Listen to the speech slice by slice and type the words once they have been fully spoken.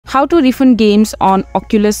How to refund games on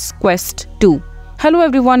Oculus Quest 2. Hello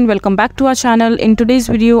everyone, welcome back to our channel. In today's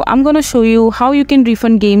video, I'm gonna show you how you can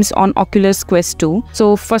refund games on Oculus Quest 2.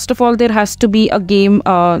 So first of all, there has to be a game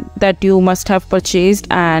that you must have purchased,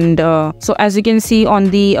 and so as you can see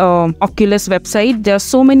on the Oculus website, there are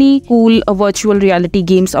so many cool virtual reality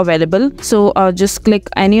games available. So just click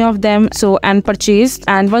any of them and purchase.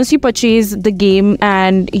 And once you purchase the game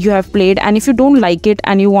and you have played, and if you don't like it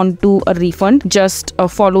and you want to refund, just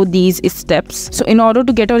follow these steps. So in order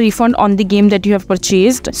to get a refund on the game that you have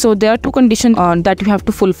purchased, so there are two conditions that you have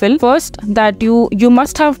to fulfill. First, that you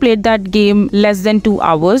must have played that game less than 2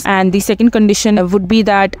 hours, and the second condition would be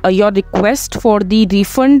that your request for the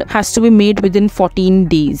refund has to be made within 14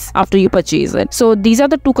 days after you purchase it. So these are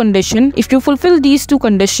the two conditions. If you fulfill these two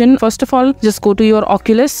conditions, first of all, just go to your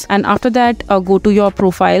Oculus, and after that go to your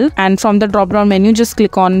profile, and from the drop down menu just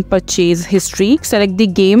click on purchase history, select the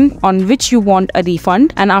game on which you want a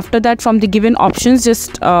refund, and after that from the given options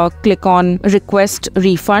just click on request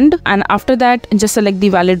refund, and after that just select the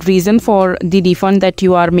valid reason for the refund that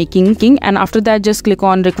you are making, and after that just click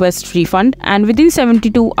on request refund, and within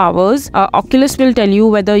 72 hours Oculus will tell you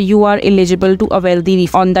whether you are eligible to avail the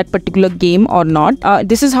refund on that particular game or not.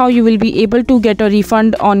 This is how you will be able to get a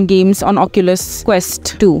refund on games on Oculus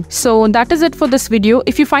Quest 2. So that is it for this video.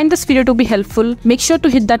 If you find this video to be helpful, make sure to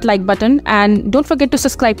hit that like button, and don't forget to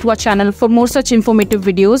subscribe to our channel for more such informative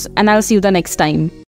videos, and I'll see you the next time.